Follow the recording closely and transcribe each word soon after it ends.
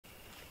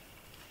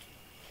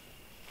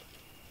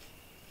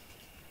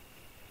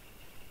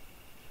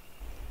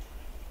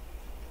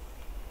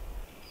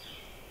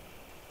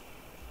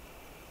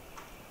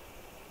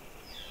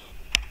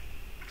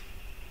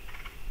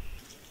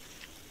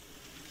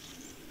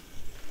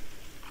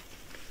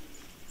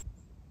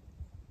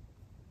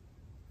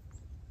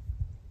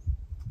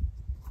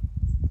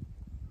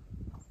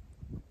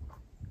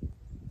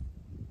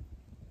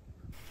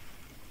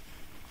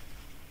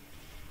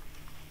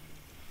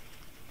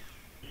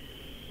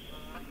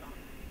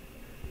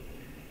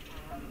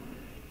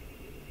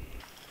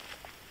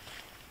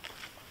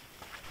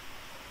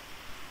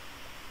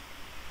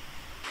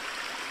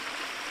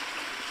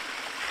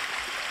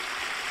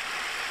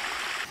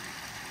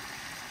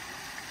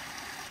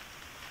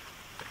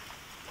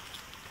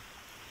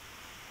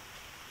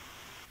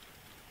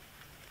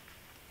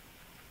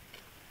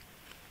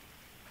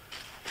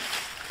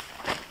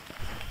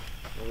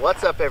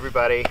What's up,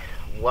 everybody?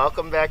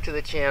 Welcome back to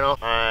the channel.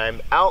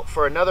 I'm out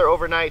for another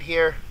overnight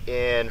here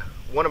in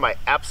one of my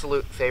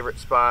absolute favorite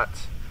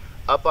spots,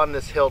 up on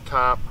this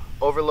hilltop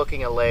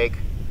overlooking a lake.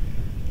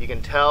 You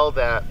can tell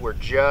that we're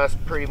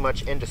just pretty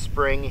much into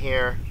spring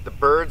here. The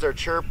birds are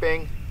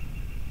chirping.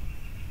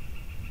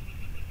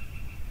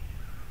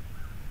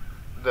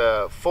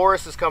 The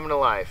forest is coming to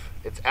life.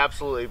 It's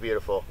absolutely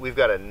beautiful. We've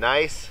got a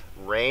nice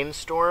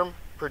rainstorm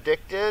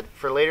predicted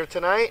for later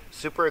tonight.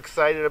 Super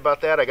excited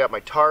about that. I got my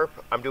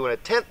tarp. I'm doing a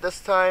tent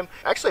this time.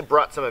 I actually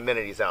brought some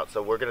amenities out,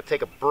 so we're gonna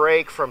take a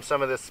break from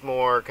some of this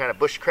more kind of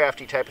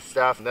bushcrafty type of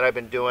stuff that I've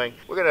been doing.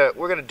 We're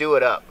gonna do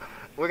it up.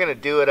 We're gonna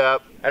do it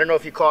up. I don't know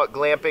if you call it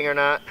glamping or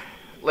not.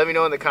 Let me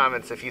know in the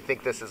comments if you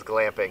think this is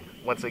glamping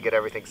once we get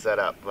everything set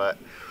up. But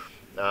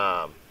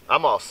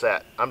I'm all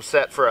set. I'm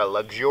set for a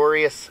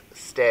luxurious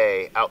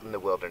stay out in the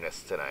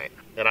wilderness tonight.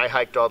 And I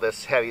hiked all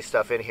this heavy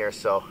stuff in here,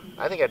 so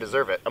I think I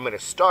deserve it. I'm gonna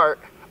start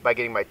by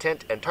getting my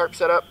tent and tarp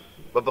set up.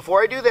 But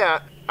before I do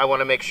that, I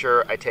wanna make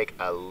sure I take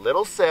a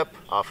little sip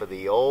off of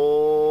the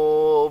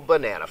old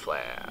banana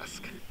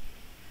flask.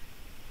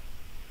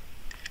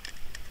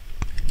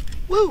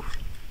 Woo!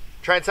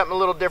 Trying something a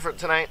little different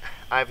tonight.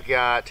 I've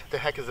got, what the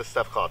heck is this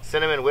stuff called?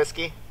 Cinnamon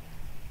whiskey.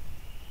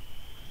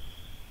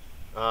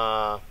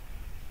 Fireball.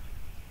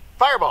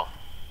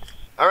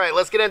 All right,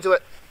 let's get into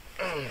it.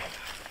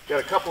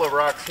 Got a couple of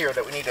rocks here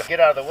that we need to get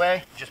out of the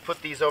way. Just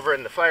put these over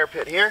in the fire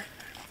pit here.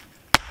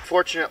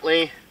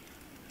 Fortunately,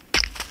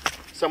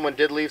 someone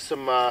did leave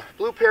some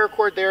blue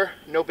paracord there.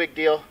 No big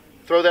deal.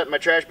 Throw that in my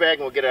trash bag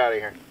and we'll get out of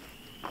here.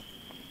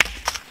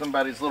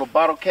 Somebody's little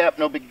bottle cap,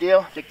 no big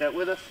deal. Take that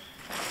with us.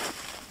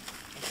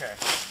 Okay,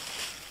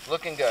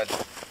 looking good.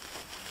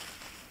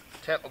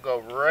 Tent will go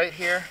right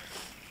here.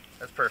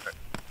 That's perfect.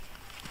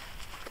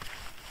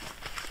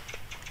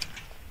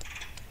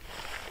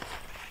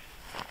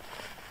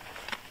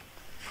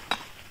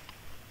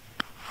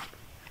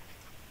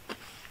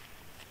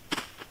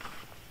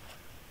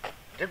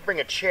 Did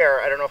bring a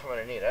chair. I don't know if I'm going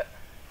to need it.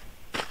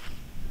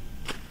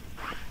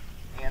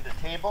 And a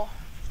table.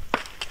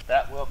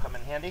 That will come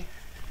in handy.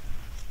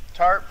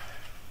 Tarp.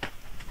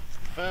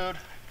 Food.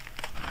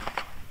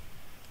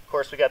 Of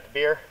course, we got the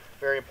beer.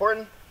 Very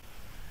important.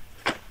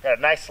 Got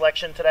a nice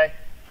selection today.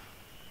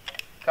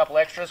 A couple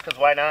extras, because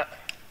why not?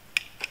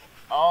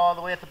 All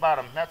the way at the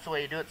bottom. That's the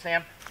way you do it,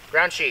 Sam.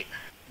 Ground sheet.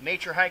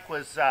 Nature Hike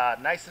was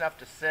nice enough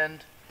to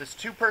send this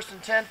two-person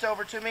tent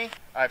over to me.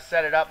 I've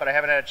set it up, but I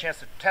haven't had a chance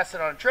to test it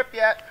on a trip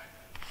yet.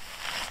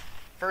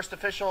 First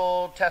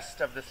official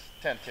test of this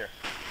tent here.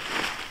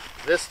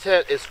 This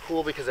tent is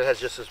cool because it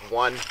has just this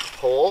one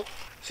pole,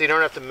 so you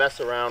don't have to mess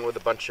around with a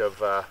bunch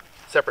of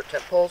separate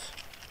tent poles.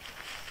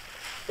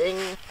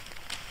 Bing,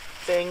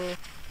 bing,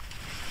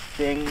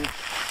 bing.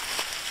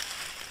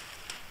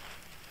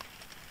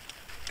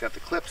 Got the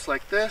clips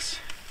like this.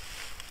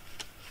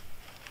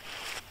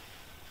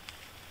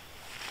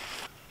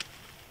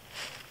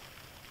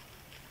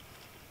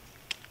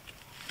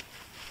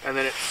 And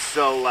then it's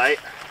so light.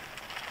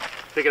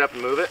 Pick it up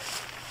and move it.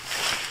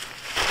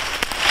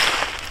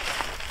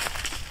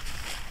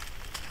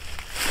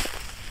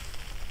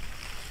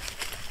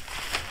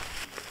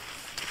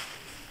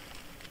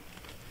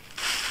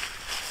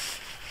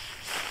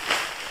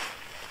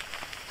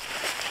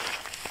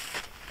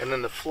 And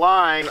then the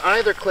fly,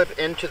 either clip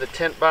into the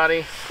tent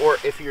body, or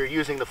if you're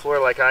using the floor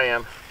like I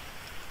am,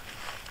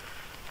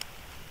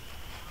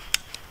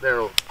 then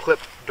it'll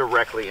clip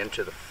directly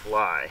into the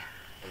fly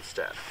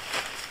instead.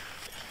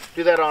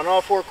 Do that on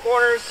all four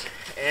corners,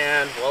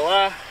 and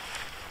voila,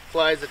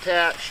 fly's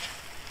attached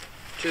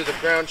to the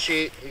ground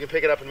sheet. You can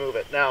pick it up and move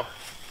it. Now,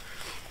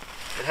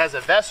 it has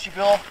a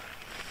vestibule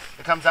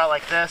that comes out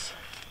like this.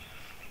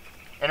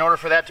 In order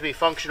for that to be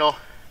functional,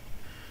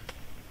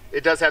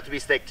 it does have to be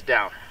staked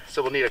down.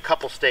 So we'll need a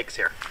couple stakes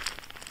here.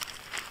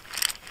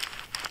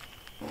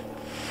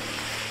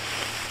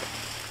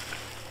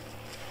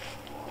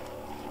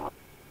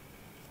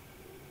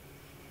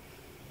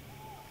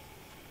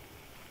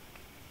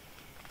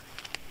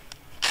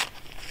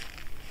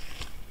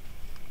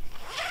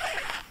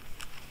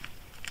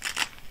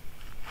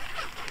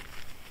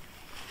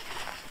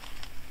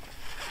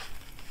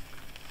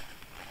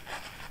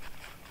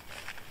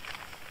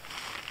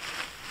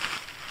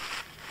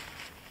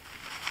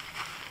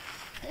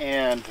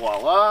 And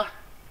voila,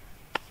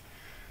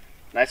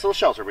 nice little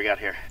shelter we got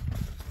here.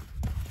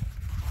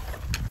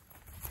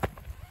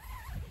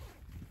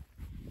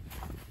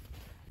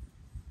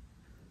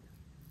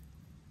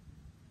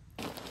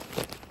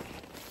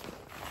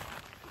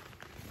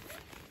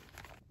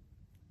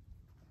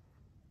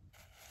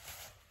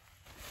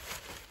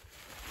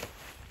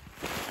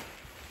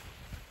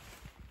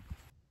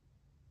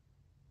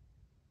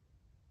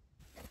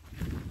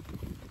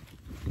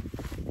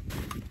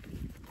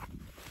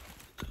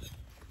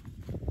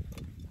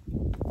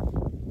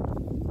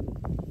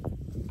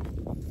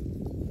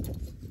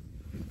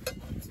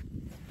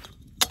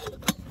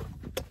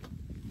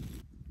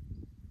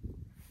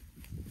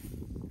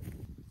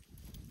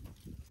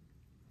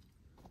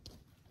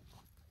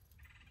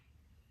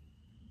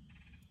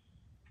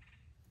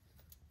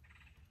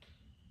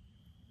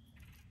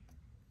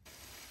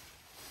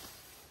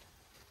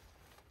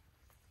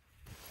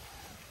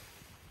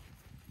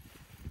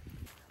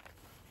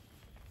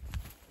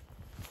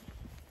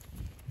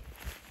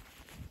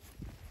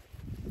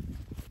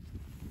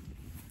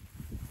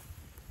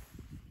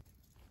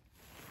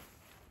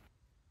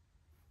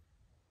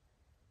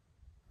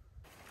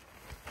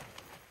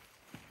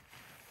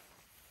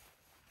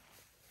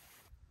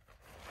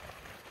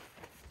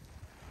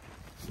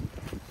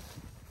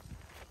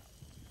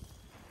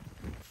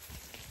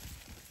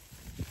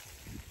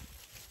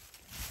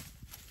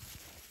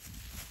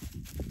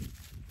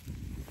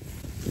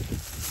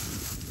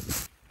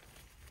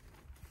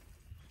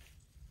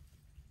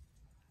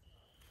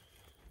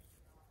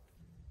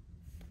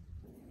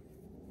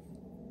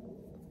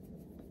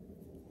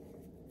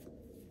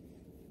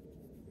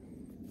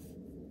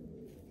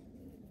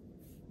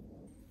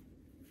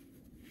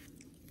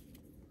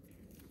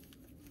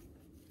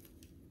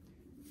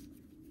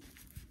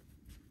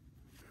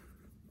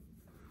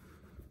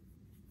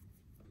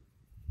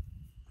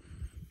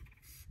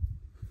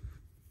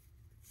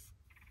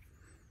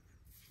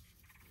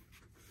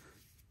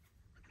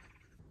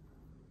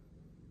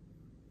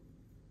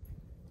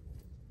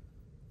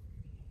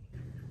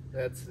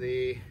 That's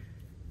the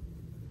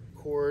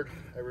cord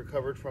I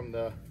recovered from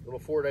the little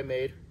fort I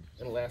made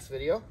in the last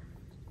video.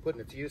 Putting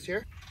it to use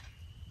here.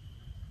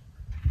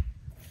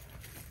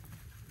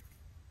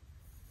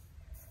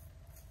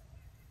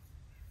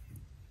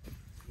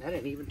 That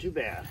ain't even too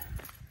bad.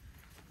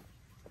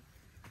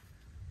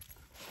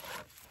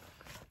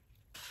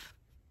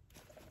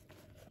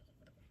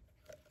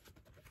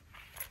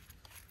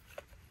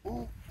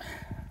 Oh,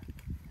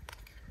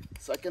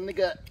 suck in the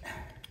gut.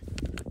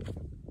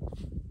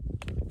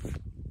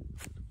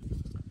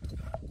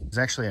 There's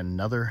actually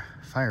another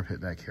fire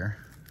pit back here.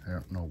 I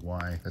don't know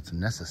why that's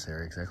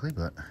necessary exactly,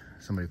 but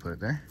somebody put it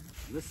there.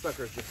 This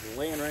sucker's just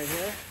laying right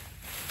here.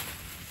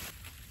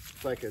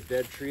 It's like a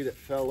dead tree that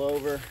fell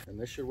over, and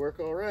this should work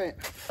all right.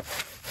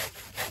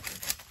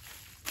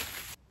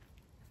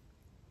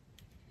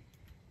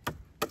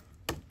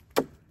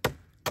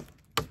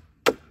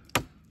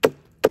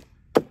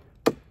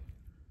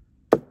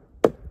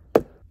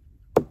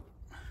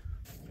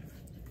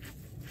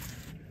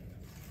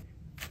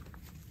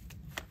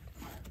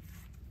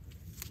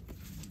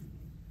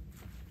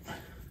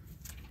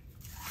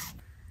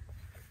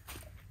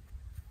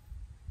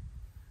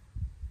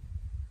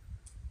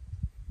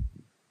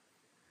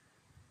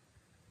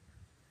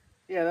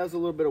 Yeah, that was a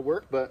little bit of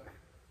work, but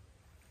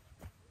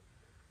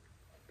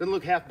didn't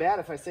look half bad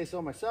if I say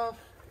so myself.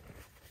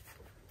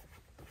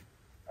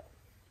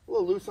 A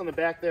little loose on the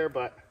back there,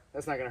 but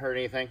that's not gonna hurt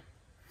anything.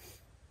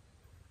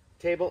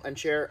 Table and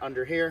chair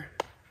under here.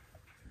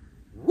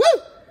 Woo!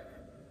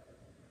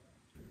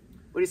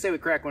 What do you say we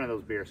crack one of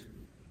those beers?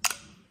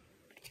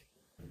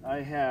 I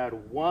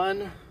had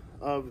one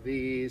of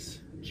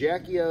these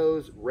Jackie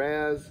O's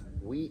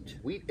wheat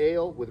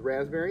ale with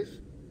raspberries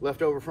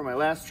left over from my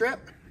last trip.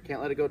 Can't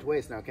let it go to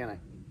waste now, can I?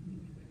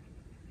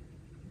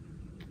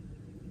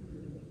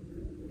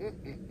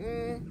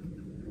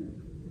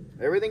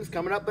 Everything's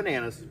coming up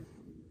bananas.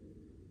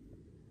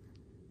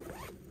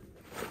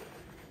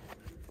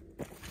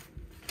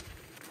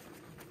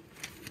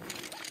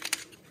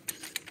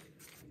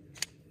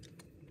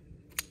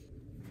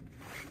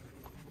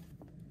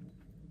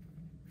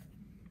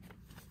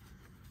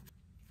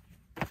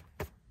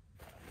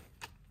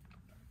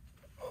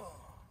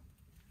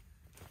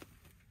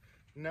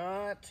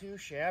 Not too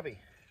shabby.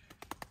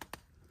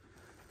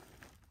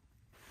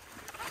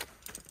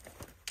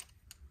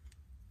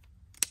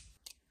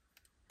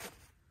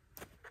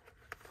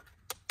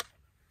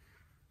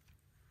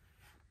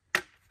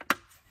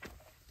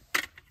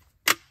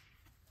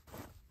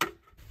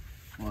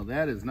 Well,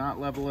 that is not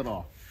level at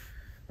all.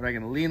 But I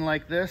can lean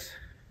like this.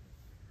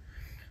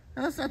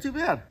 And that's not too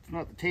bad. It's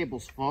not the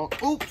table's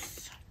fault.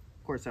 Oops!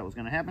 Of course that was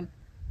gonna happen.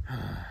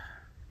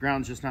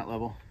 Ground's just not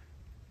level.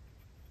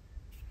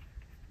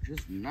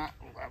 Just not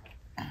level.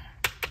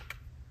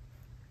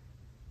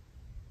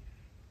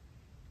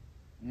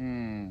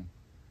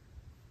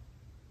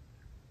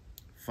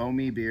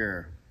 Foamy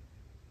beer.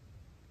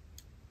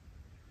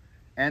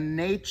 And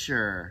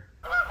nature.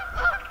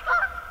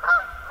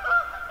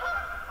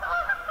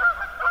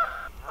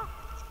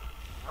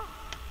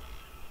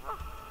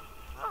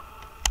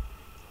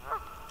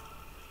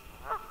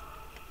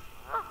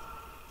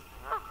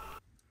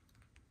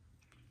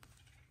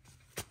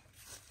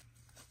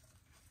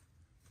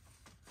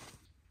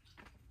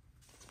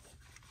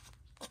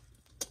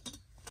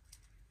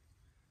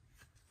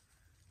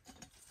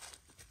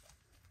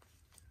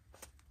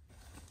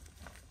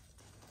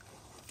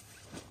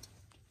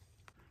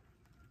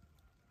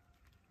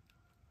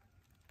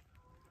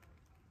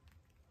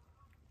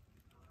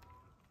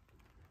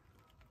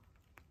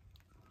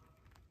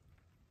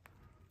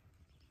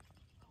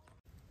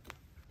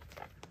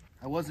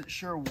 I wasn't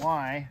sure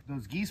why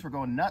those geese were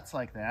going nuts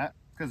like that,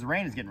 because the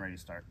rain is getting ready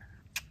to start.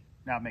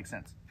 Now it makes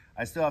sense.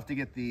 I still have to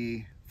get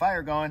the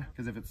fire going,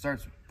 because if it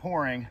starts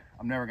pouring,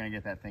 I'm never gonna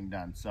get that thing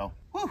done. So,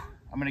 whew,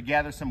 I'm gonna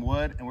gather some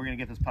wood and we're gonna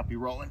get this puppy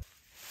rolling.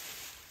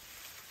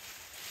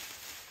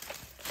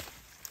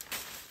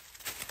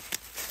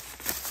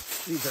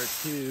 These are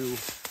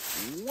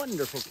two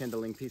wonderful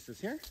kindling pieces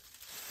here.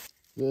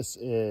 This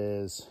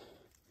is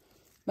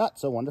not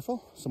so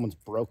wonderful. Someone's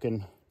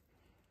broken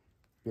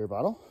beer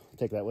bottle.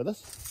 Take that with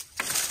us.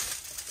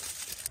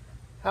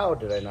 How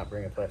did I not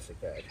bring a plastic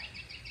bag?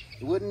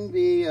 It wouldn't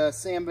be a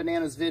Sam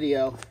Bananas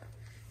video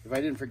if I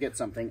didn't forget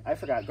something. I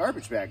forgot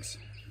garbage bags,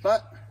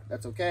 but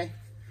that's okay.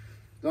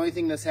 The only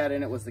thing this had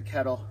in it was the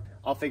kettle.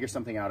 I'll figure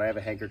something out. I have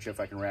a handkerchief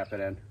I can wrap it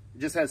in. It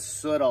just has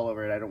soot all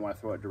over it. I don't want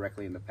to throw it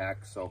directly in the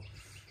pack, so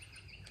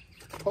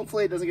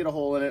hopefully it doesn't get a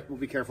hole in it. We'll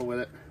be careful with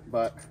it,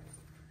 but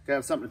gotta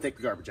have something to take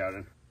the garbage out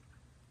in.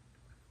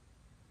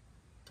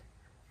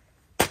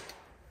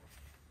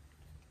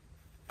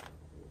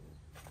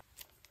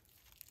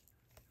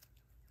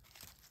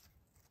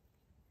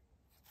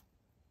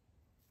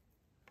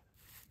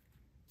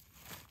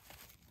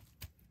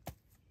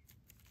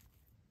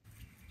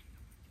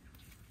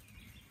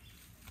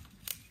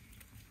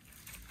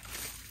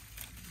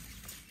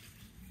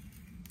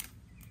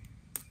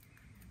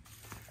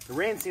 The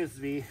rain seems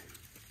to be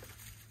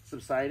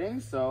subsiding,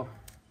 so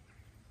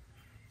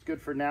it's good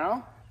for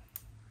now.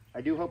 I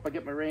do hope I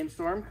get my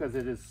rainstorm because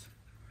it is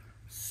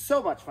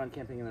so much fun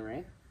camping in the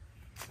rain.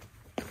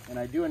 And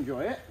I do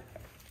enjoy it.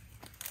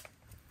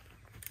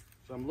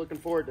 So I'm looking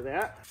forward to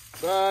that.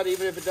 But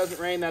even if it doesn't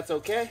rain, that's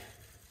okay.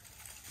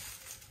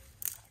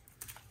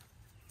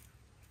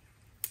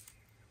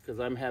 Because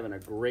I'm having a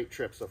great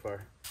trip so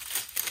far.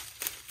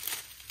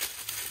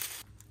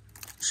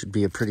 Should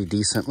be a pretty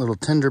decent little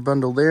tinder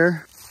bundle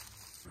there.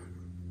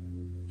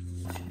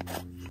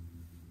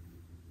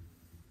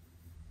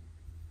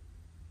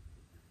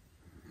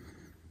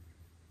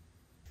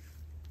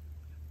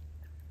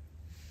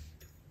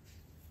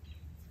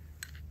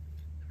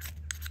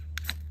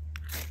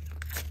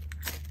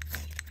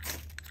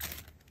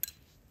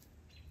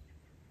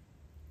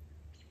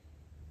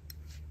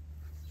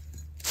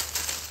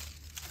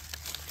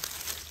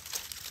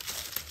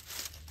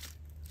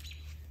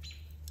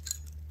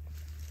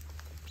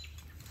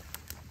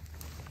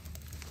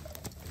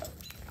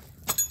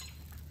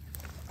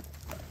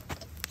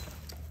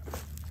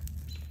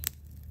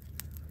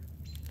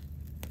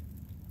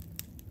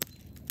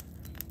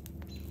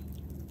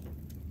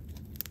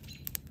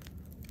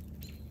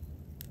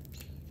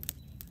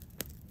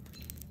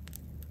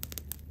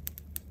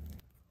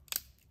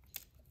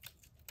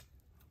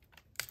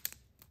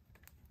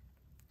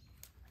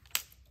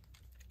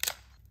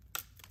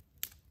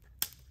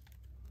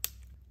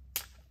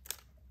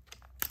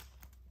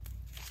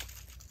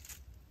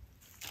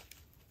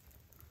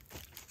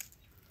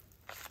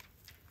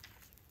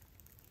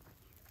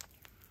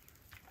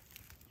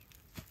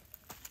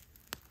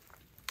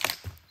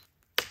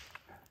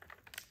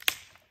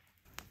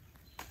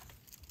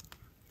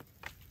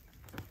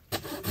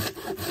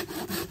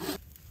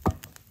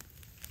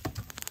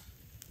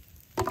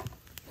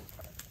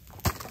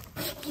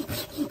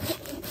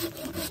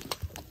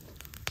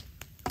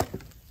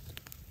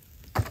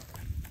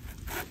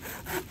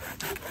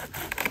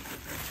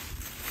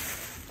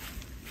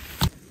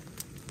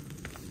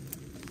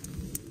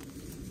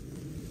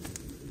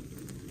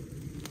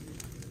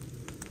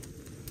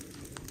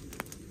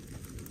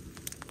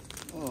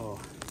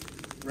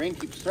 Rain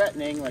keeps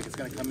threatening like it's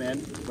going to come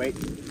in. Wait.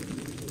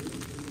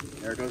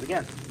 There it goes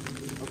again.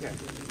 Okay.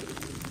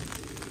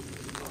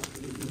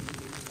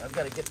 I've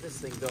got to get this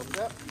thing built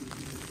up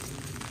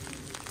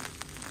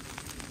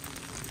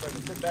so I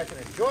can sit back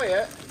and enjoy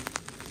it.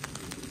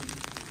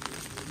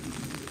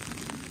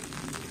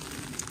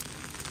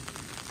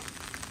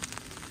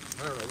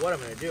 I don't know what I'm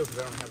going to do because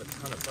I don't have a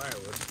ton of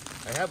firewood.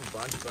 I have a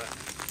bunch, but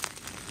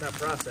it's not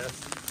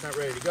processed. It's not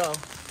ready to go.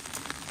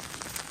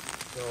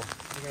 So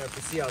we're going to have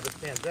to see how this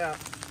pans out.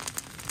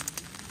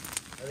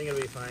 I think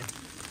it'll be fine.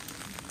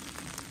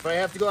 If I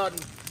have to go out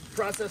and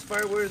process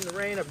firewood in the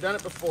rain, I've done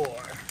it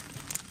before.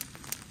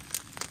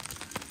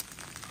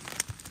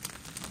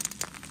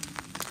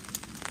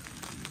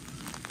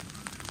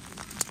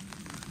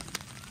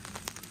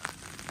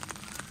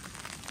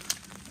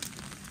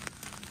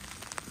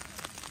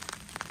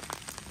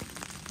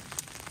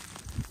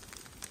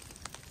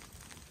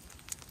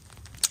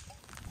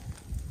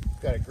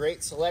 Got a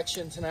great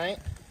selection tonight.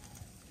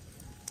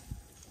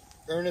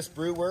 Ernest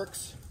Brew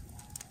Works,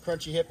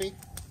 Crunchy Hippie.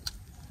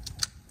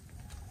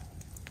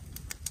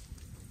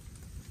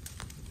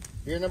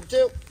 Beer number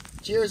 2.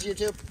 Cheers,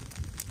 YouTube.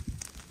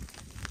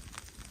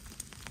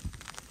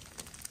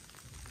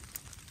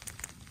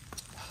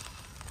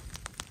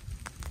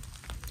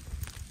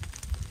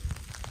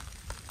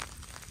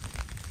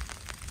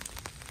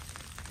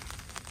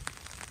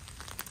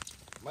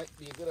 Might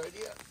be a good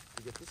idea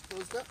to get this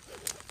closed up.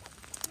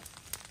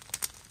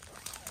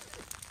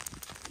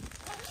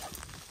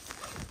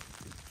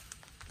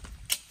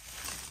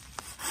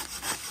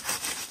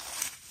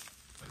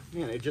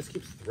 Man, it just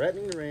keeps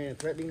threatening to rain, and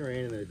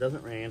then it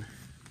doesn't rain.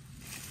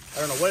 I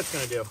don't know what it's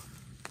going to do.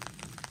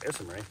 There's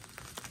some rain.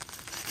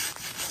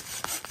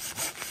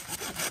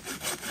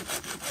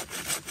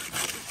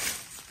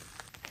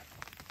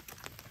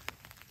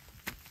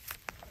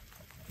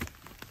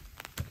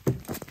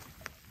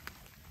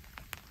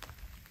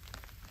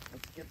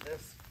 Let's get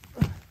this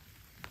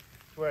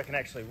to where I can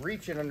actually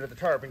reach it under the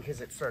tarp in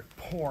case it starts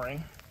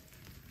pouring.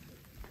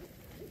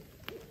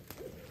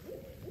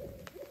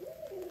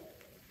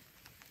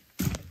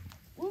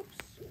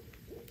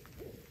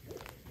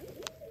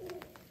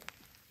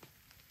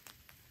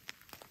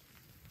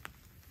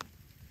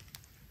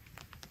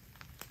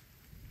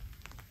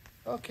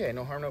 Okay,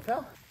 no harm, no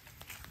foul.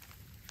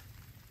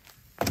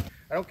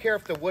 I don't care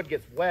if the wood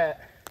gets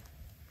wet.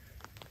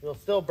 It'll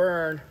still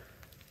burn.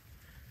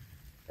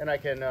 And I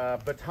can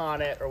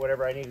baton it or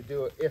whatever I need to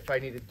do if I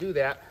need to do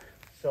that.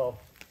 So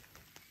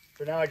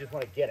for now, I just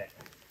want to get it.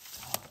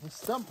 This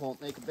stump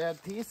won't make a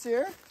bad piece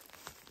here.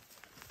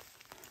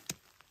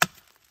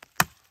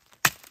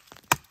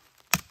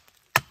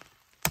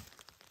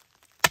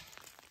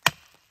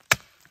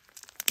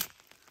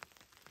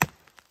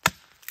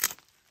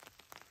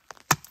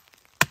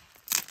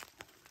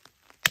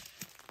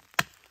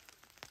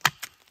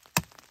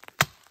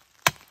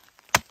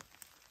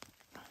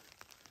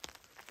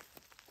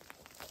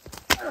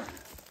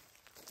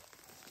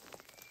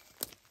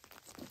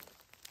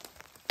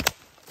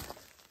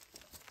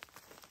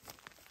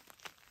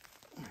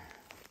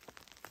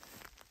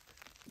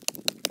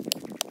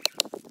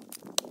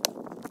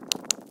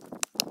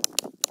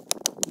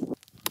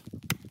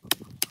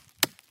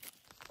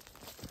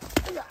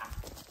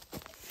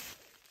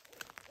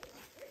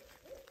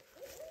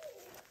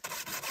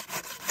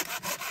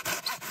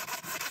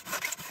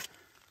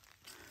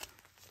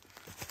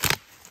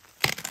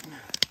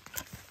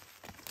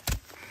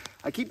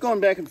 I keep going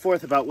back and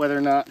forth about whether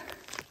or not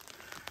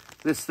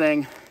this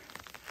thing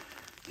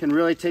can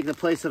really take the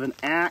place of an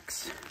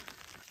axe.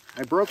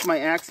 I broke my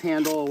axe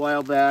handle a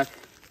while back.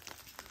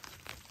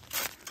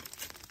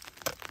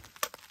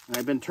 And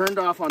I've been turned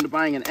off onto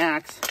buying an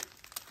axe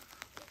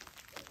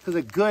because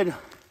a good,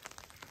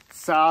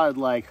 solid,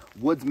 like,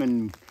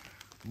 woodsman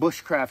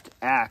bushcraft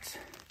axe.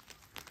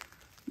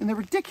 And they're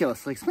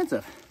ridiculously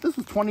expensive. This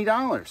was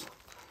 $20.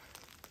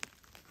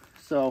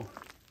 So,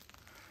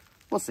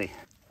 we'll see.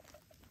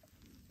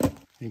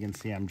 You can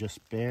see I'm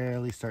just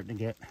barely starting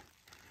to get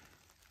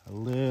a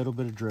little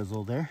bit of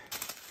drizzle there.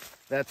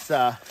 That's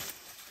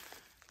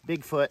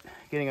Bigfoot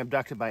getting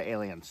abducted by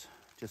aliens,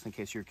 just in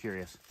case you're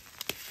curious.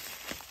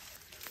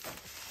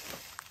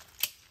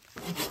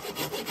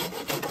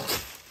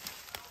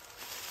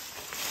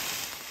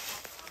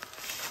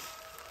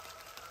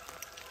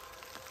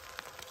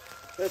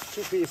 That's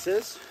 2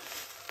 pieces.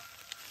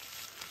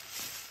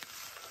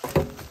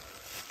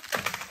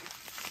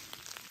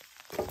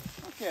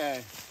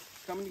 Okay,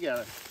 coming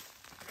together.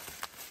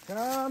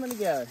 Coming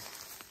together.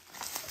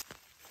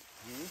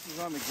 This is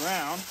on the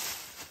ground.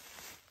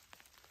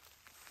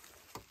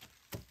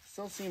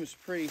 Still seems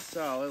pretty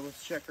solid.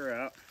 Let's check her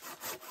out.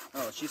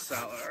 Oh, she's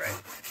solid, all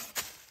right.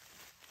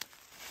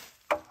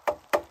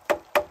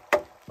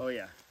 Oh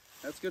yeah,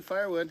 that's good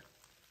firewood.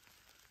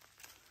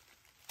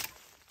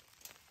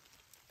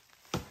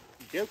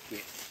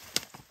 Okay.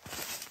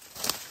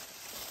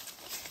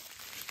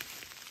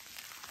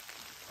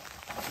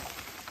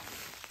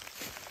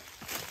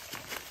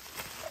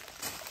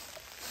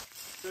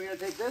 So we're gonna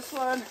take this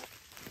one,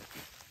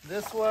 and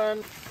this one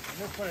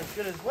is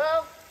good as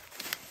well.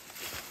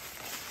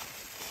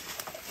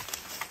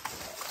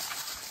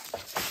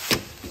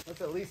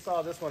 Let's at least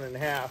saw this one in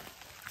half.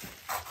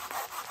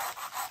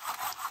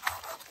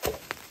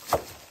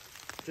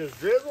 Just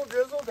drizzle,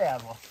 drizzle,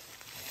 dazzle.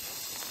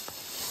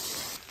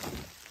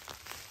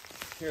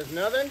 Here's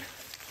nothing.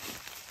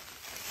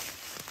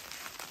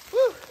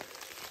 Woo!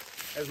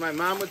 As my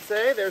mom would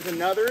say, there's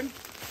another one.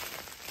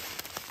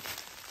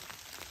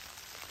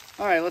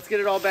 All right, let's get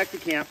it all back to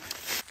camp.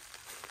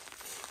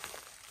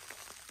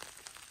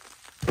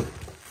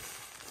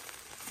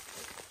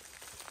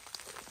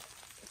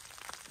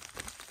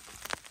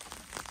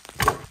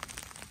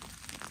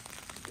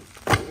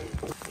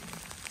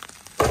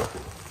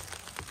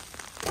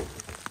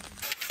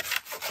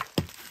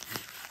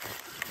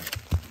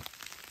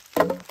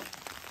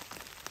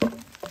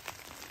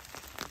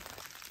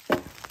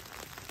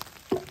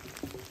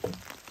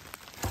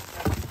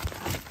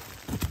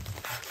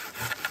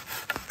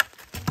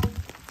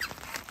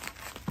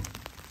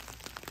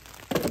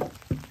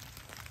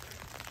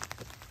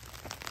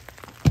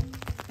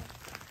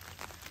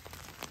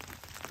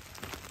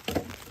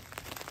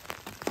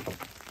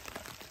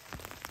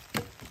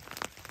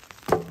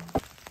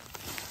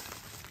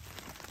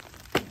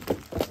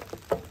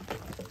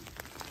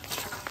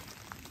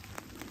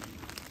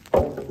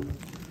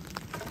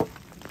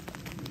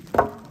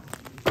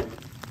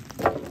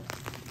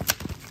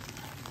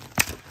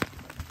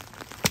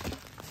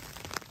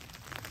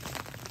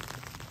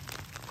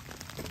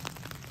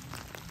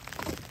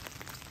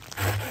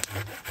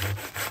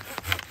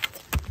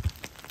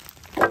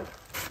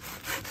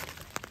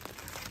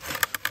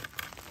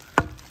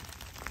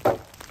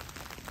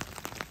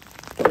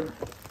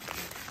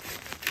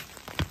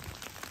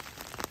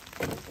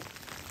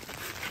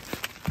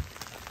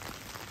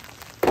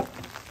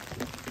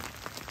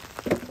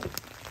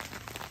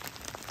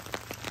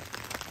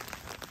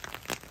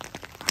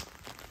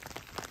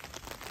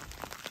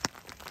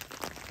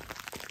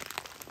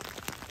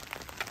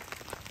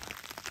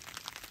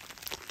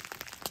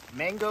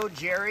 Mango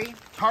Jerry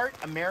Tart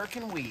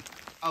American Wheat,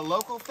 a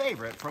local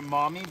favorite from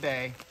Maumee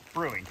Bay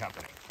Brewing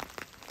Company.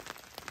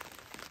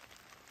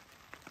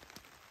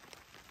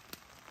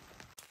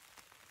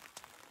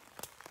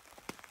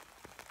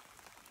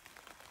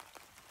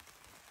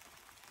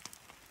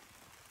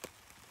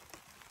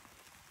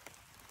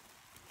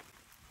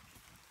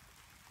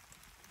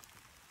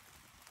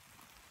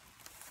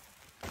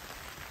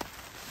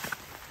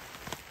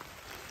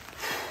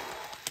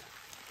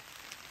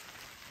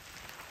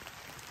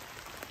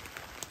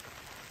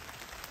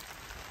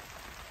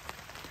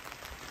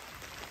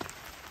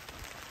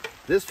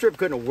 This trip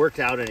couldn't have worked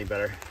out any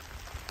better.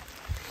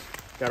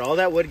 Got all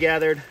that wood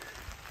gathered.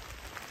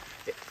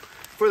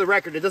 For the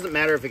record, it doesn't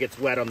matter if it gets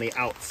wet on the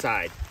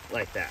outside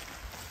like that.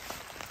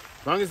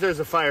 As long as there's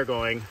a fire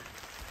going,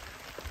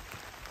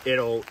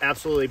 it'll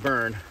absolutely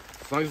burn.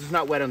 As long as it's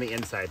not wet on the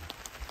inside.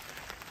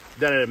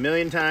 Done it a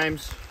million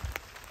times.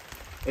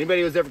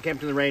 Anybody who's ever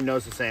camped in the rain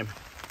knows the same.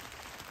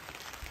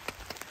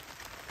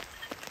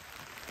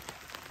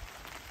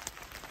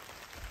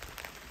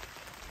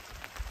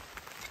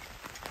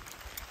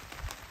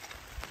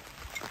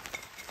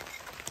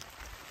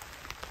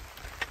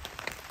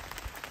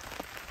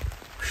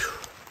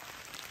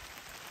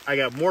 I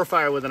got more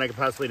firewood than I could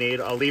possibly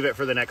need. I'll leave it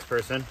for the next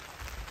person.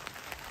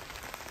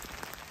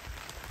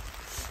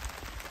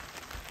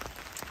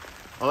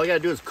 All I gotta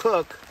do is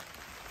cook.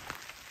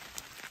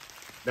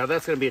 Now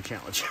that's gonna be a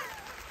challenge.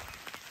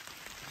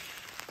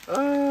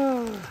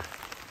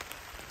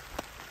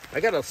 I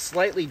got a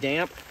slightly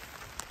damp,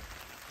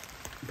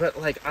 but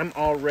like I'm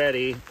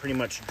already pretty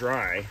much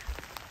dry.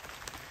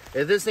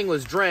 If this thing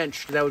was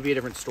drenched, that would be a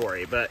different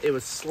story, but it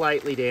was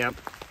slightly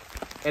damp,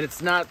 and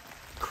it's not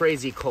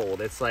crazy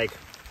cold. It's like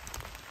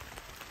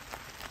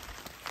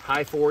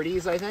high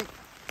 40s, I think.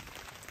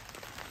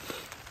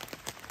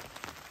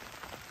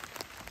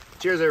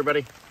 Cheers,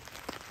 everybody.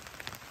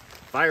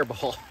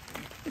 Fireball.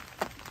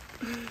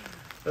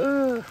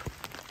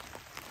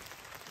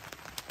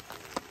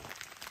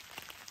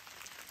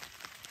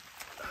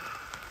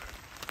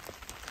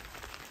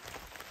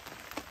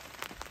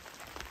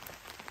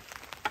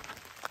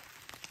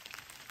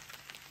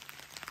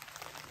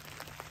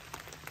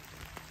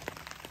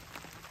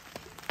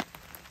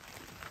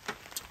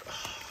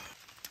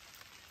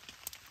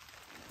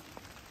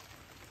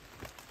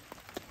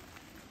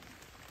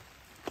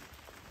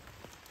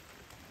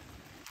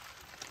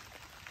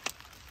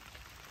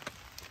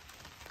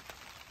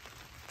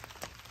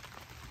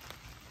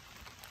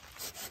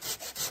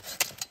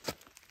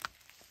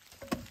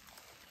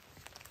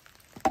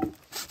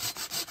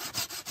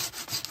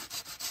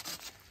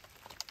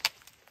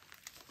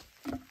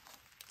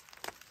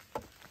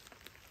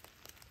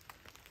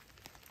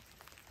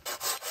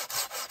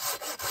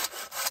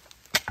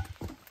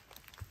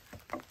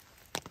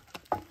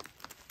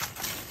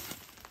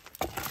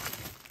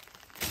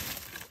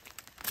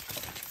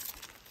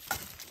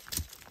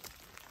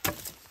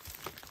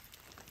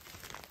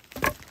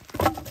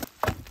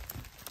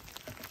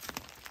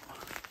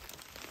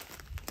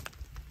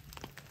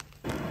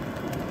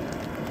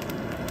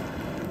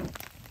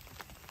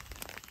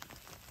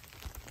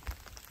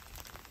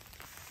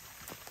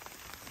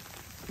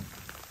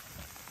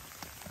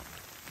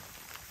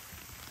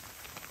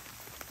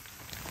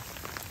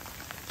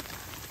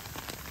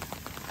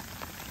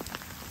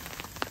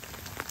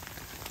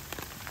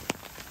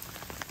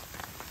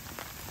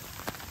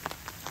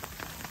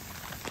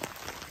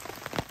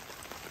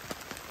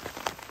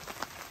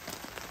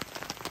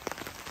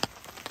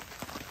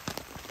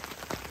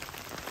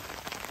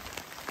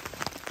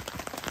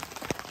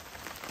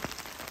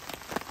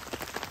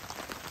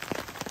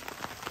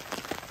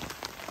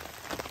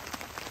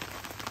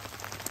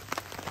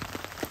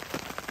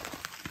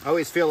 I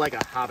always feel like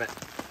a hobbit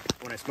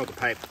when I smoke a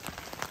pipe.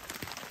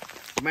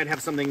 It might have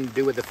something to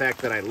do with the fact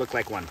that I look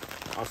like one,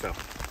 also.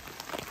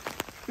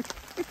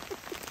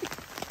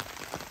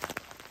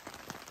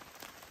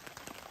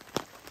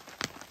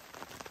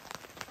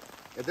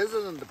 If this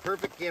isn't the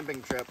perfect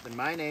camping trip, then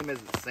my name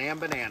isn't Sam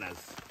Bananas.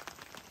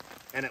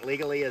 And it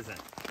legally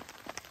isn't.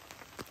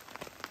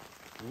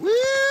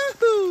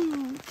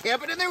 Woohoo!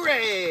 Camping in the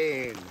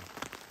rain!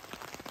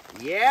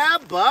 Yeah,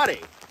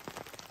 buddy!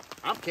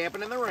 I'm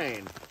camping in the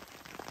rain.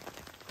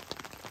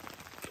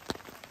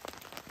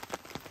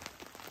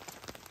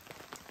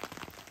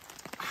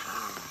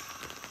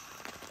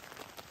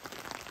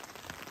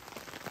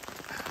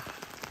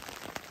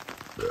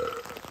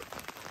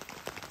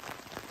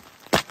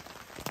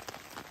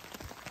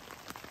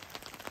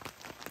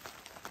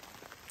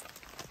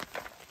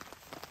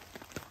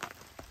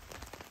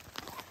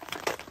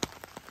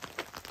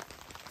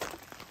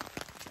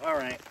 All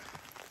right.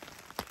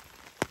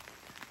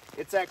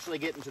 It's actually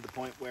getting to the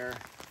point where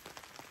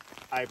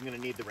I'm going to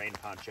need the rain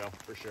poncho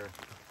for sure.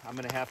 I'm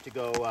going to have to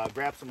go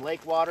grab some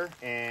lake water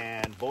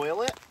and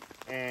boil it,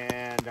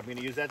 and I'm going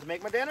to use that to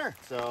make my dinner.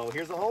 So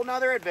here's a whole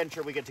nother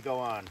adventure we get to go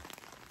on.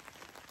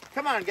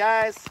 Come on,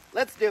 guys.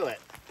 Let's do it.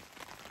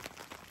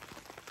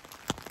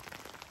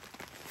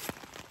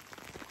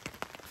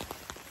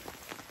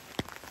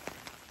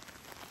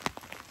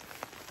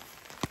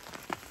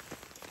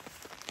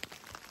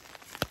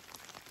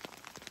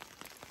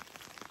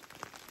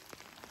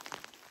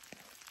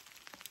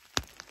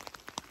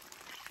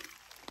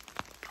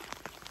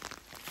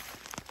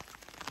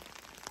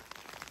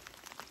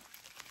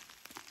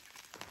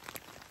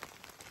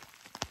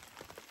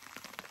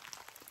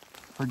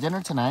 For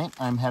dinner tonight,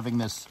 I'm having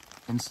this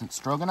instant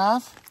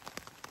stroganoff,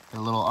 a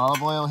little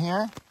olive oil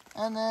here,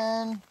 and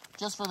then,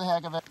 just for the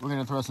heck of it, we're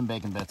gonna throw some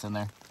bacon bits in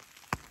there.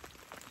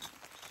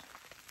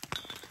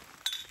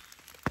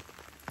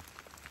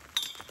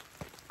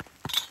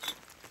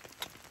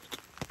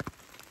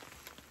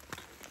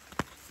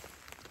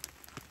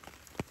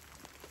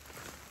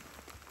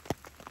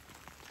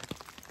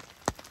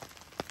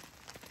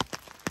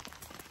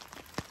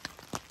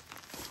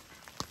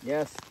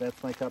 Yes,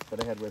 that's my cup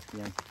that I had whiskey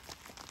in.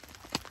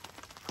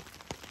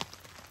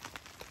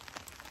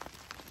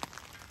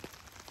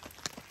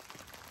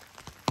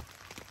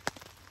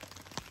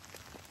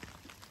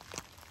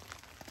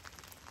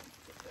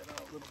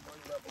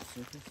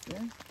 Surface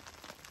there.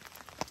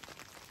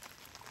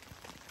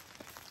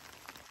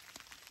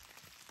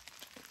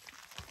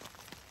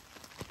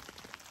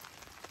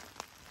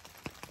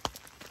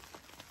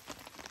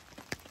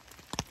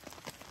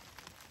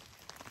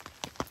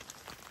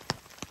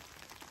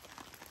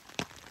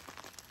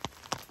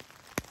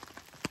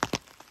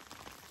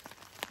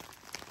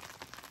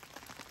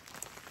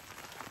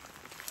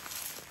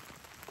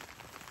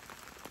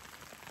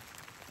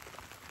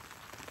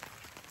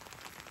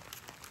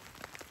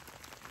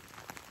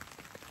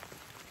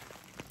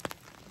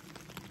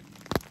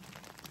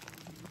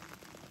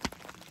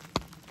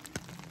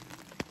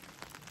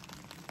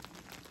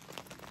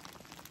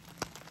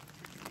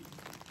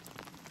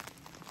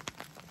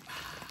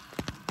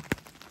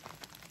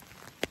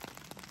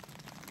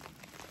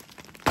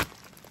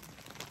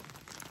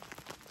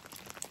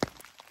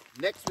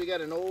 Next, we got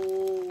an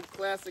old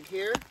classic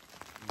here,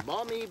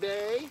 Maumee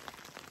Bay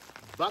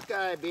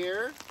Buckeye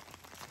beer.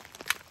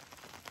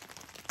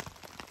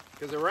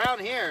 Because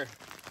around here,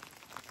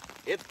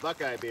 it's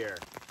Buckeye beer.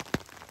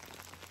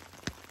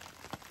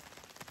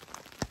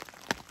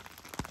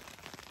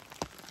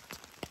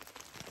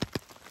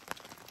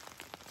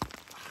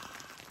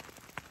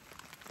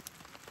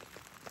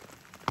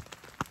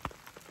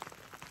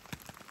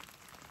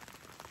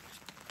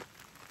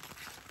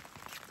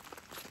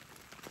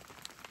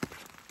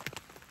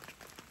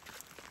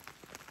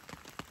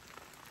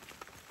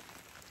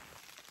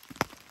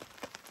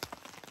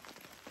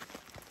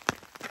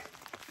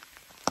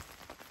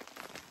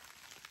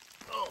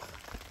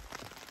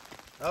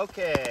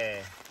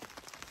 Okay,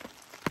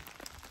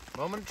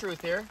 moment of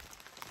truth here.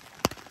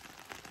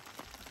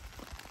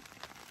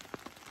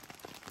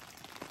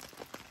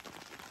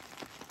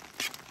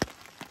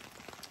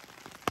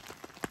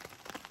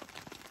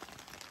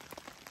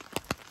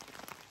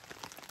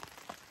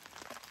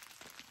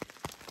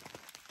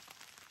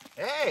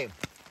 Hey,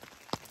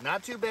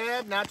 not too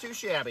bad, not too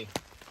shabby.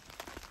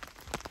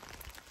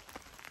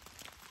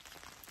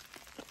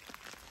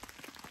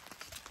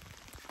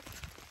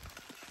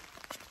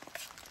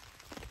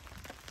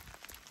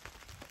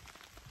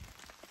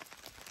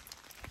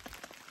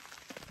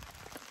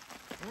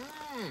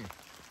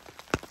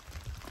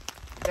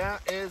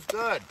 That is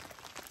good.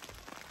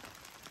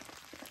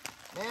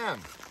 Man,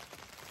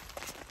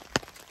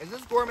 is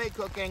this gourmet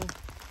cooking?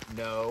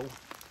 No.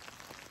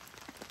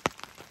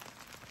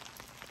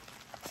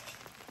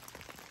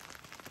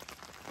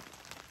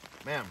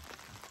 Man,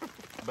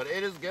 but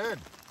it is good.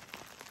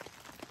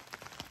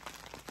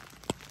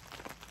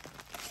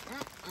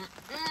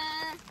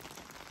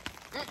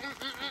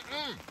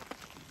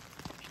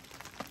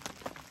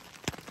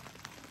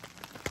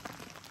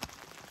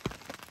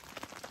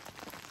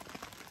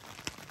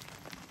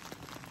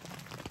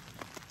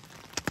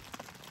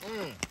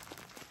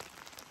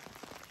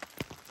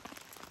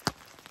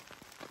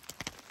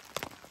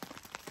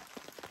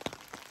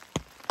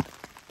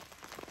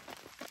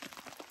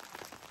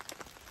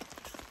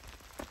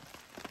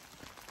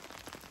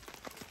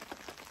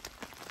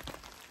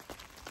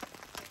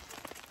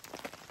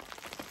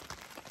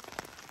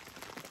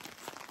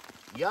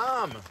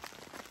 Yum!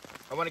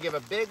 I want to give a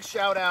big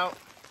shout out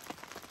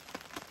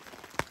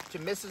to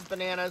Mrs.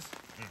 Bananas.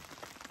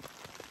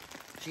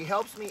 She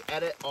helps me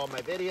edit all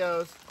my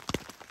videos.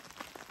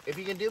 If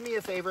you can do me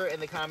a favor in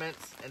the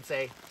comments and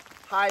say,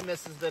 "Hi,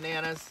 Mrs.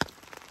 Bananas,"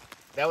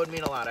 that would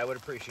mean a lot. I would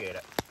appreciate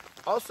it.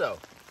 Also,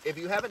 if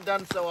you haven't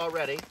done so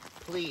already,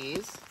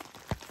 please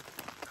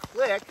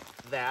click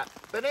that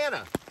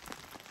banana.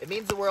 It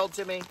means the world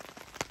to me.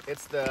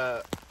 It's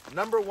the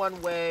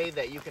 #1 way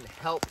that you can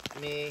help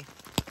me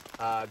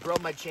grow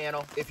my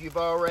channel. If you've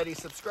already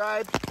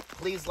subscribed,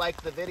 please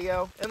like the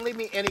video and leave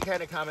me any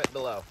kind of comment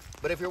below.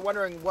 But if you're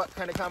wondering what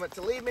kind of comment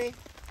to leave me,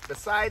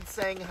 besides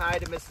saying hi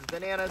to Mrs.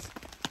 Bananas,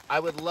 I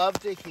would love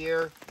to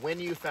hear when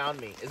you found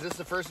me. Is this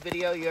the first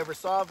video you ever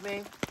saw of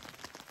me?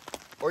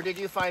 Or did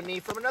you find me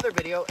from another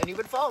video and you've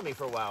been following me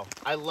for a while?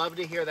 I love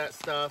to hear that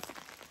stuff.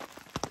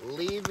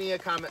 Leave me a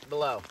comment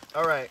below.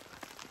 All right,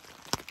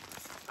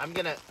 I'm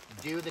gonna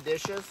do the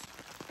dishes.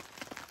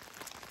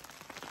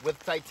 With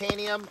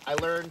titanium, I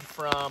learned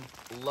from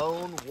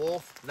Lone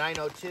Wolf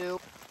 902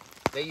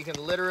 that you can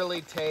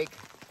literally take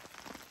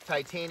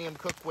titanium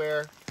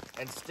cookware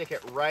and stick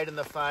it right in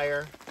the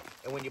fire,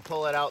 and when you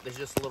pull it out, there's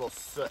just a little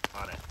soot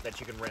on it that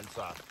you can rinse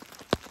off.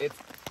 It's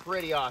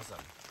pretty awesome.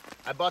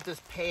 I bought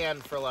this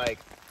pan for like,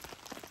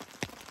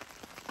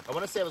 I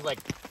want to say it was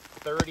like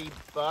 30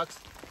 bucks.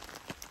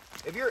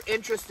 If you're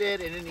interested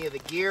in any of the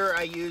gear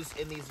I use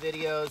in these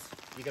videos,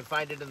 you can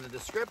find it in the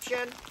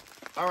description.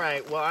 All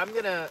right, well, I'm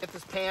gonna get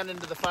this pan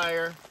into the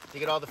fire to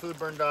get all the food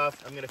burned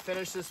off. I'm gonna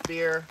finish this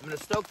beer. I'm gonna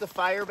stoke the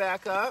fire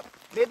back up.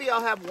 Maybe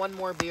I'll have one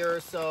more beer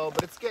or so,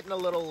 but it's getting a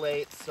little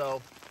late,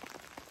 so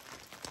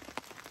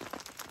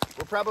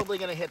we're probably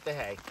gonna hit the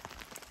hay.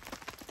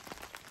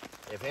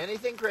 If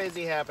anything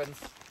crazy happens,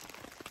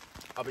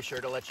 I'll be sure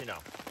to let you know.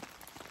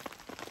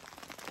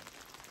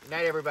 Good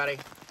night, everybody.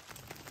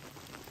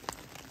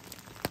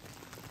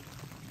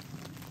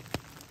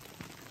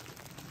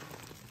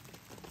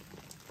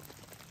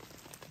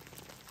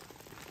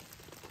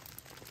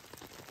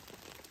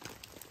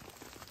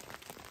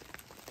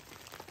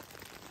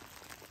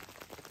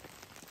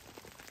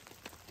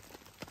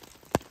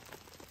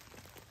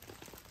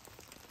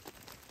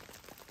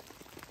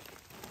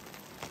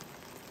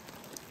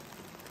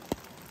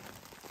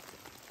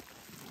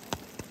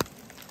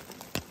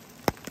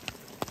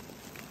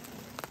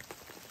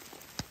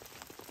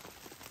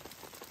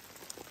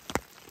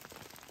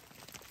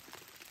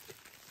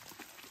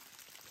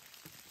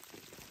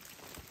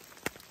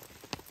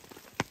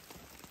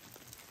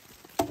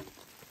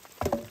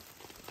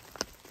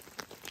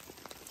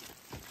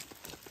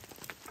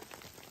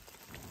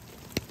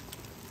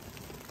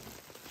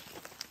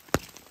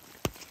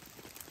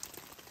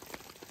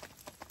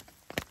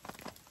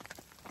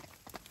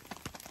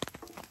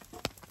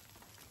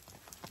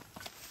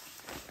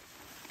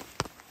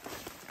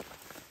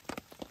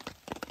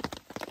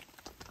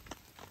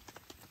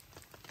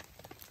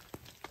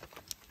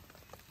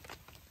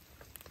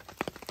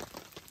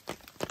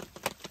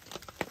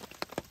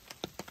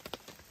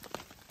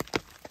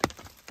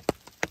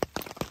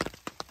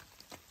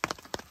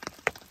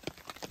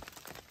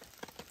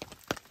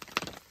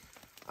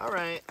 All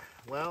right,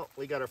 well,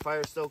 we got our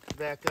fire stoked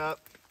back up.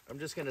 I'm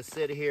just gonna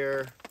sit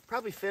here,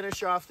 probably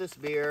finish off this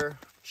beer,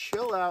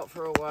 chill out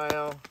for a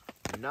while,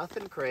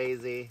 nothing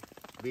crazy,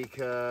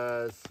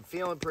 because I'm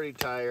feeling pretty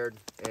tired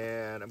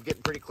and I'm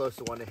getting pretty close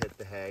to wanting to hit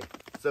the hay.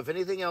 So if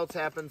anything else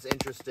happens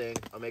interesting,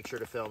 I'll make sure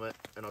to film it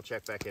and I'll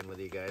check back in with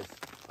you guys.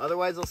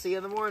 Otherwise, I'll see you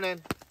in the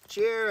morning.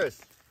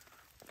 Cheers!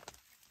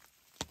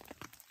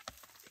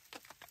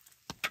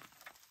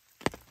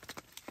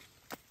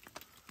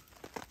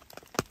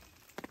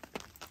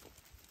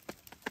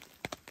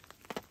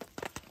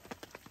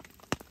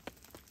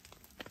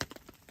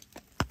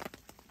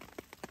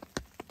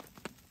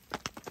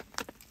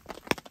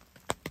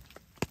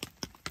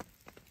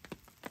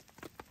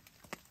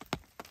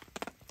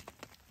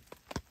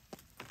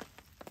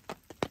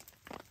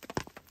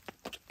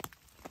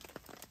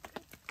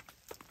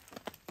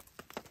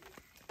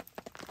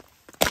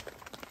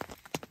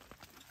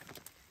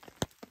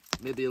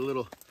 Maybe a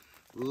little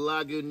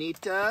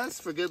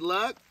Lagunitas for good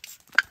luck.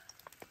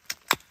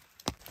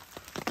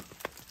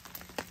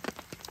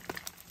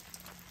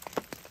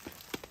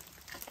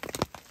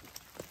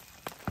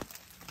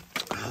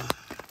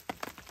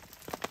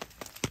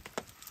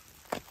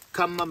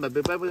 Come on,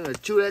 baby, baby,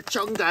 chew that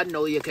chonga.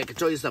 No, you can't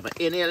control yourself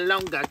any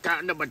longer.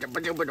 Got no, but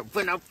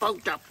when I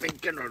fucked up,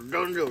 thinking I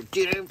don't know,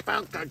 didn't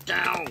fuck her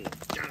down.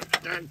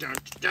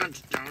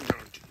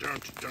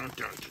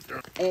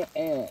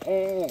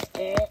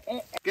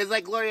 Guys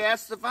like Gloria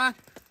Estefan?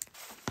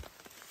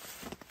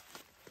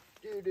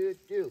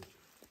 Do.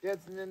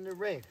 Dancing in the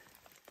rain.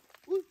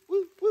 Woo,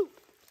 woo, woo.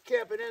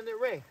 Camping in the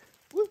rain.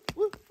 Woo,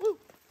 woo, woo.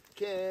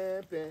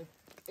 Camping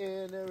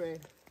in the rain.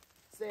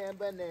 Sam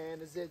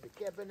Bananas is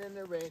camping in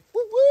the rain.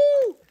 Woo,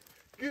 woo.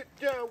 Get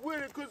down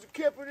with it because I'm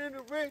camping in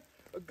the rain.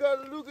 I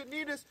got a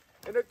Lagunitas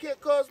and I can't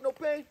cause no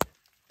pain.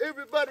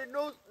 Everybody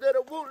knows that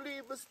I won't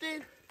leave a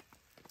stain.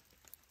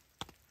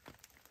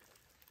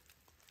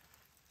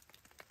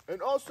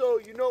 And also,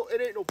 you know,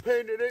 it ain't no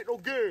pain, it ain't no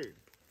gain.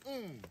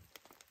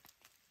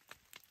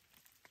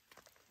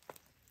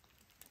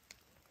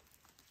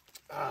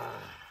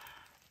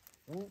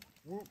 Woo,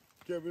 woo,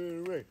 camping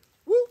in the rain.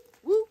 Woo,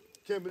 woo,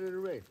 camping in the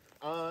rain.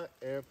 I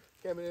am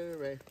camping in the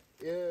rain.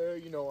 Yeah,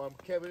 you know I'm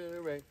camping in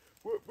the rain.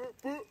 What?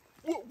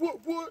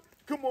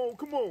 Come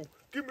on.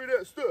 Give me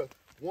that stuff.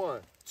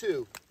 1,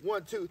 2,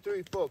 1, 2,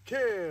 3, 4.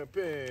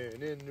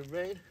 Camping in the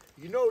rain.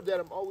 You know that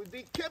I'm always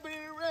be camping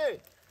in the rain.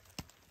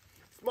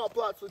 Small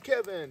plots with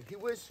Kevin. He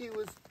wished he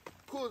was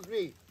cool as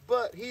me,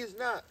 but he's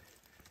not.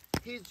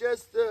 He's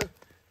just a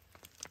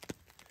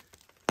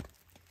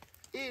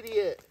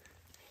idiot.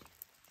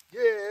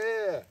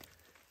 Yeah.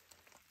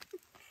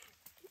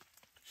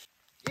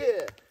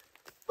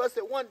 Bust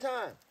it one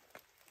time.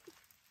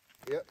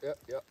 Yep.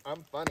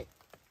 I'm funny.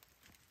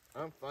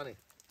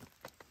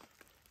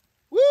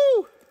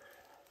 Woo!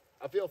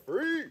 I feel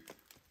free.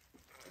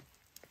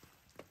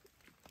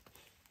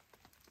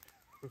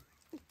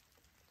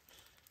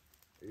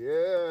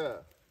 Yeah.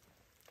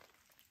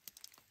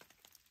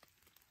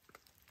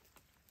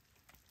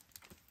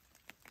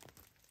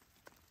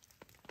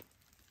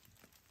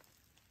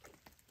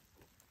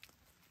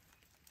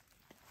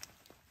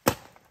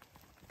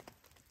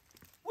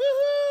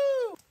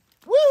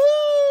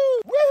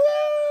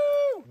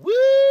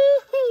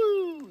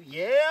 Woohoo!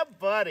 Yeah,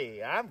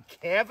 buddy. I'm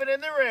camping in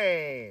the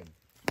rain.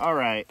 All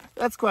right.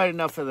 That's quite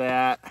enough of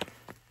that.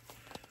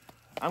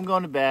 I'm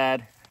going to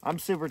bed. I'm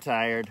super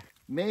tired.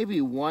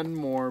 Maybe one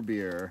more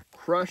beer.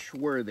 Crush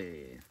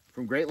Worthy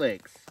from Great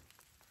Lakes.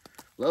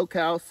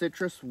 Low-cal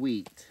citrus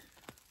wheat.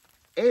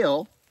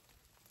 Ale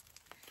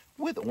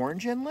with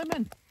orange and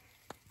lemon.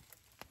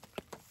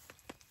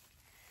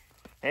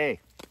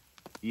 Hey,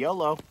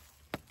 YOLO.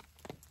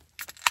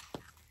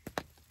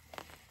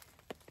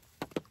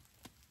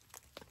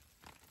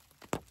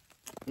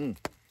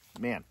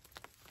 Man,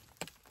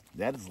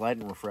 that is light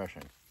and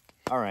refreshing.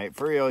 All right,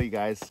 for real, you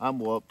guys, I'm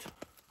whooped.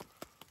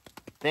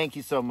 Thank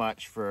you so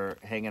much for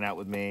hanging out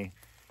with me.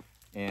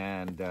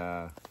 And,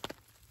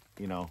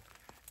 you know,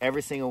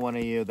 every single one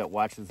of you that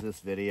watches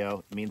this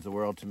video means the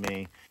world to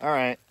me. All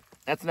right,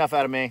 that's enough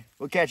out of me.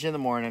 We'll catch you in the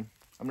morning.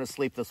 I'm going to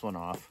sleep this one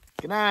off.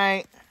 Good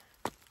night.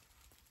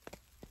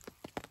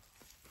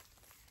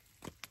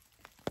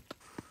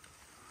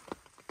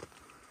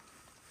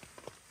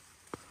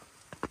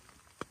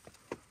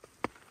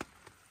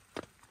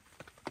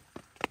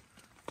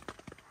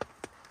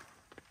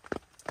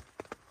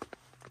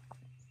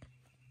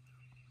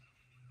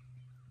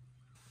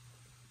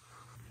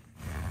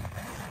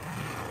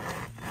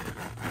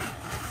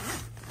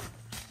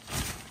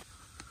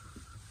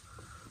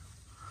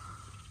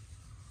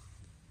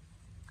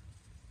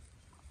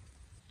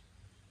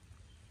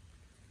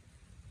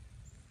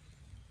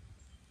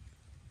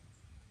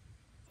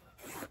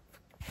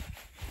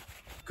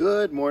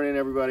 Good morning,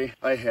 everybody.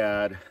 I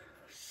had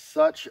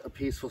such a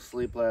peaceful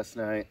sleep last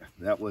night.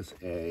 That was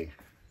a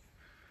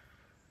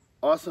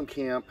awesome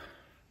camp.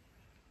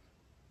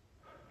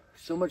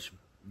 So much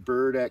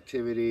bird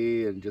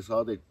activity and just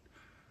all the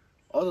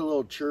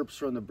little chirps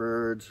from the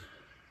birds.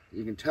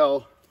 You can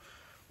tell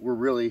we're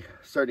really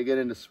starting to get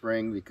into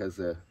spring because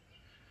the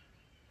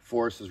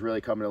forest is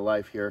really coming to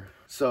life here.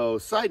 So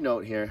side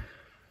note here,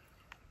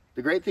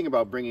 the great thing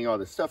about bringing all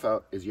this stuff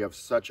out is you have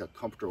such a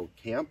comfortable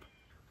camp.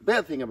 The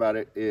bad thing about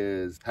it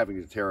is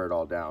having to tear it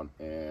all down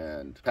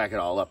and pack it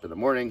all up in the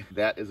morning.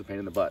 That is a pain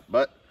in the butt,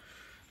 but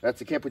that's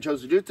the camp we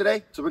chose to do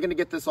today. So we're gonna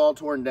get this all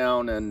torn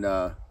down and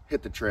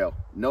hit the trail.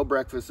 No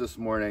breakfast this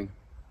morning,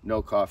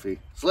 no coffee.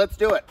 So let's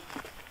do it.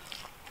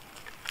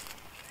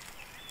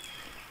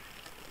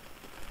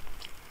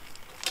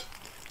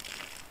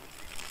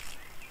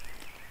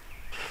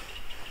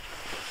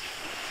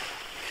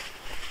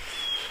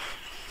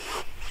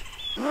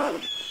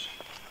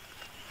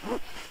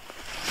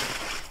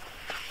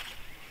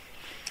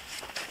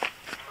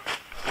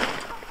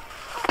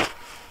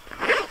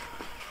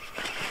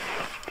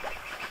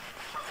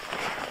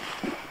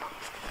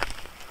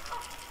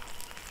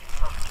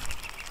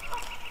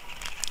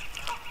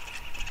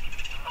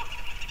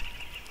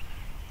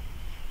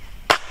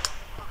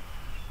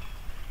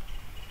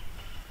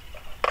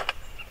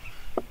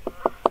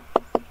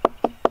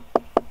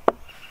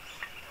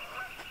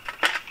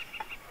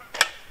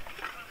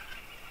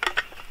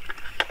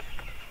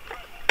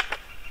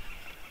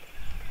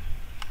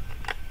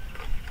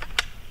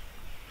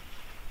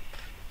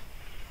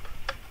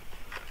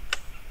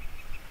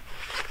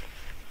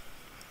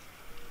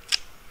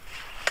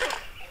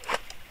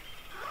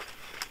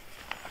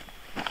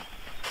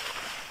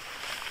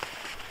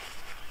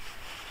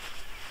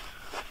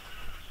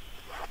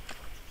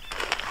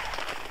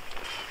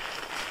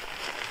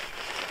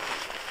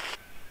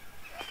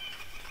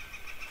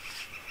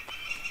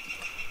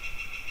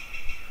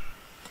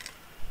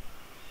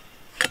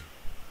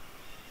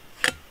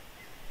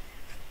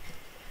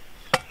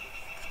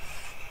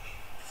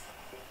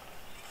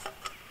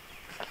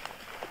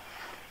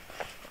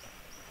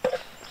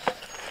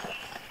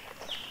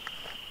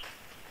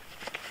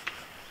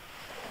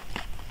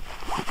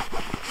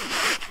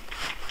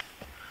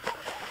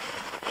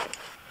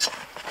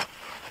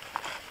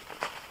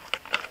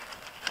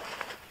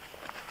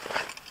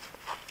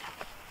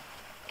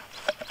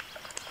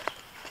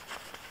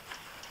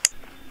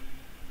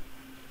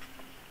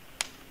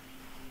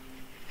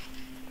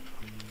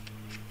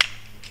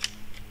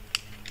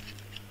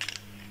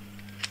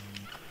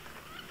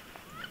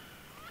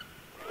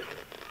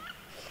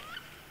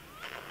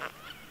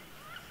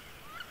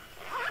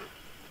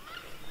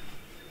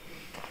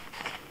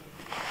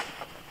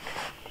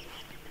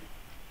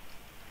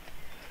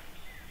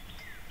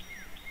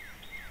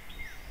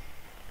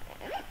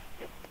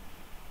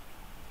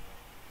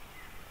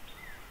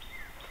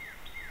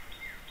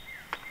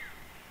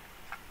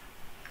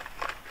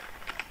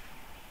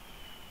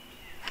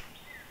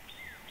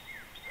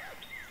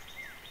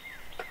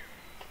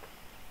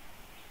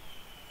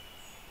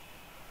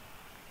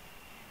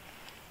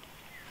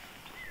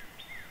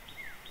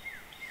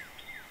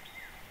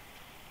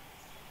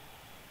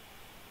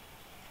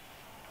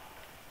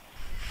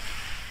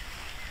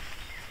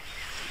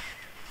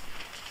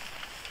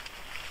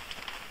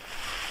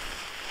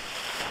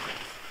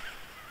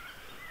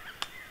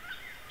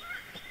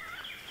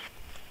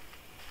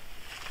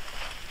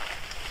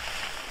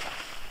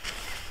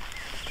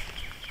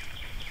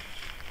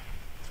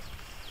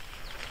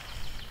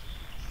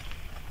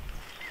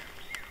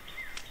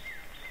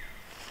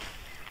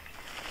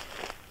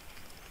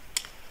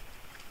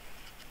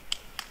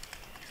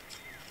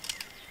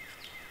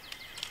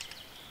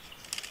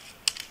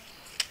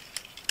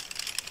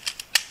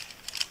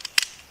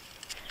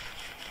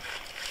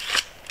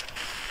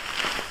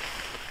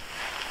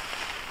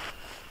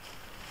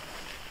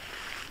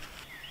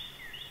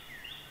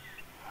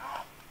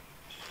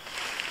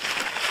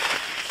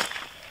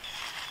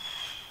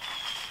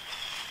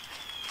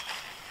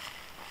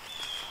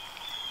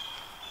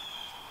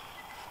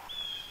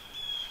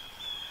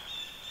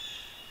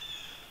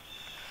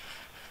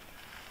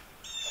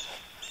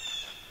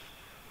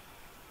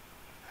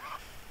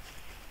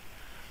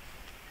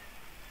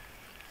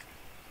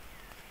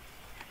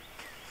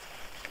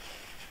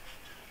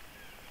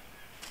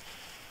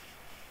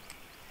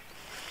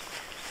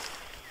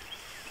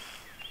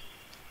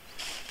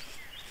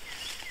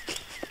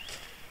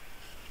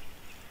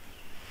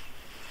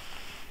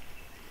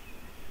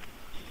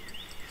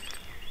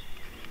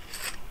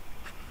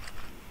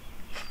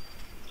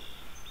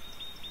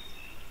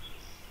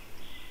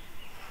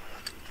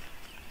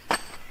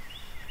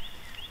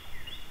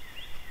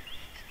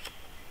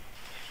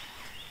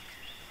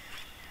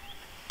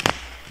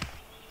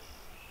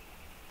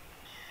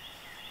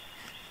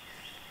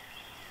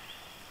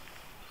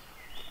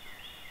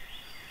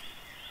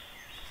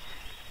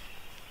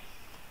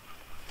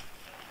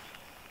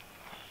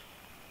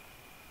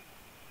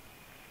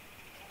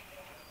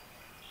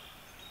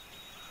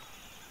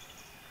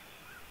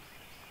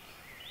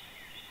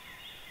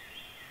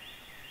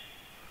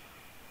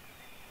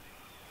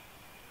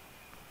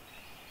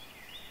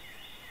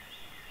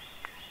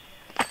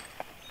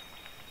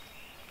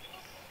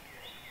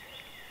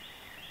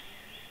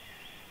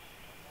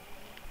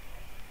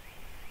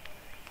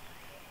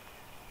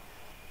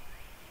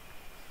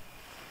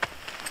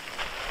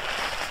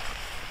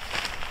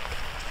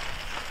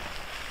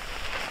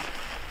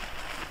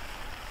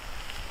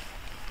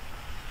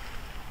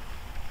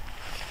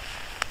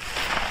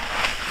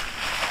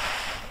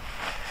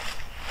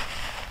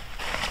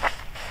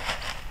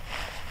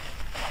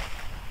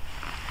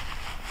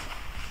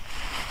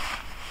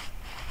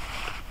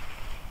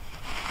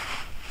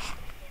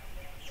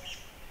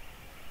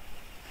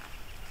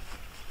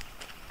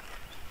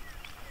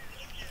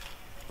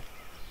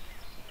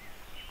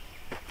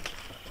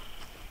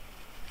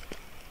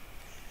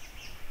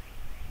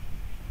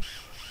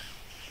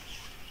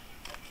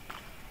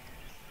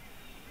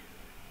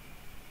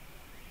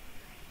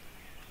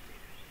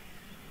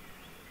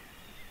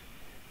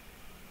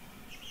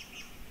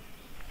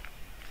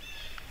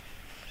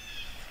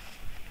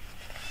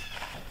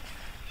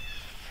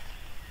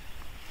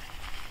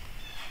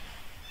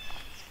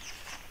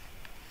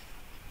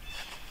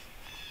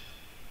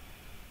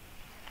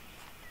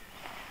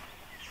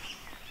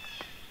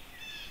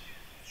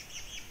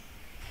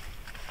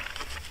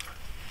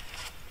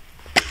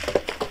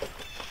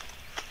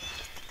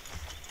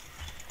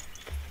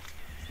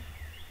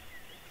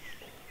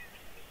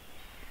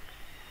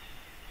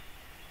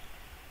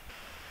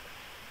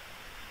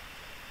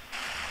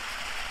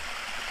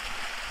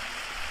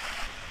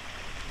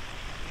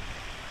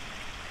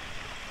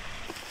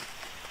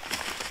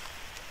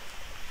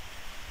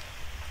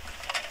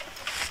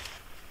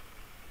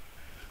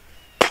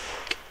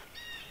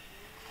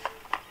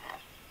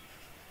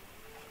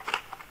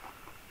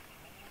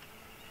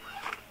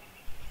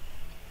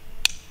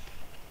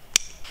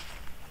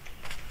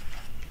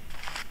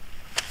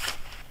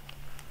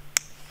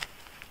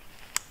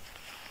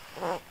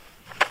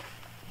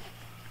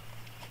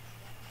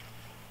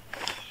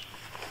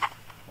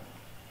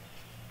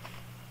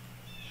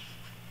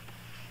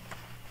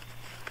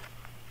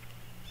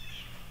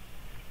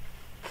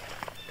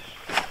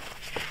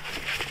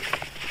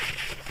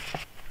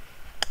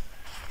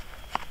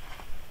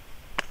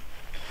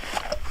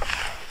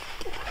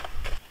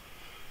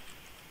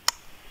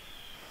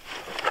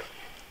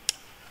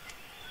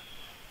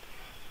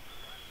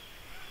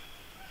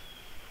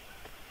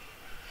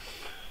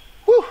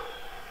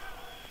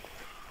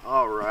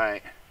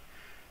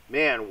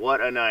 Man,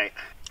 what a night.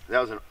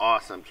 That was an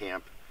awesome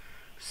camp.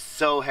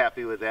 So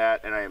happy with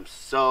that, and I am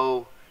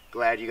so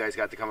glad you guys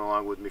got to come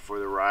along with me for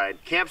the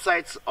ride.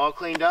 Campsite's all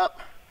cleaned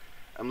up.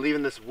 I'm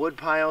leaving this wood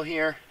pile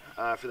here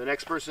for the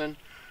next person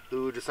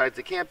who decides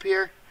to camp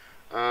here.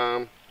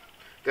 Got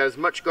as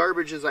much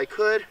garbage as I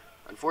could.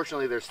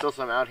 Unfortunately, there's still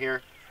some out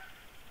here.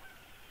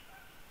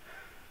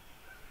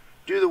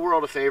 Do the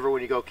world a favor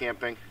when you go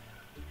camping.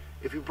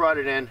 If you brought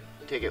it in,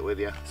 take it with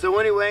you. So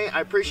anyway, I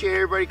appreciate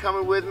everybody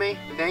coming with me.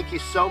 Thank you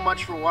so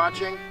much for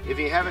watching. If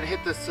you haven't hit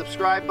the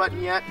subscribe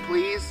button yet,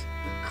 please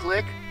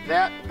click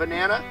that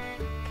banana.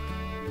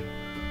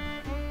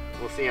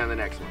 We'll see you on the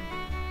next one.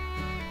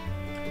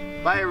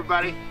 Bye,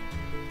 everybody.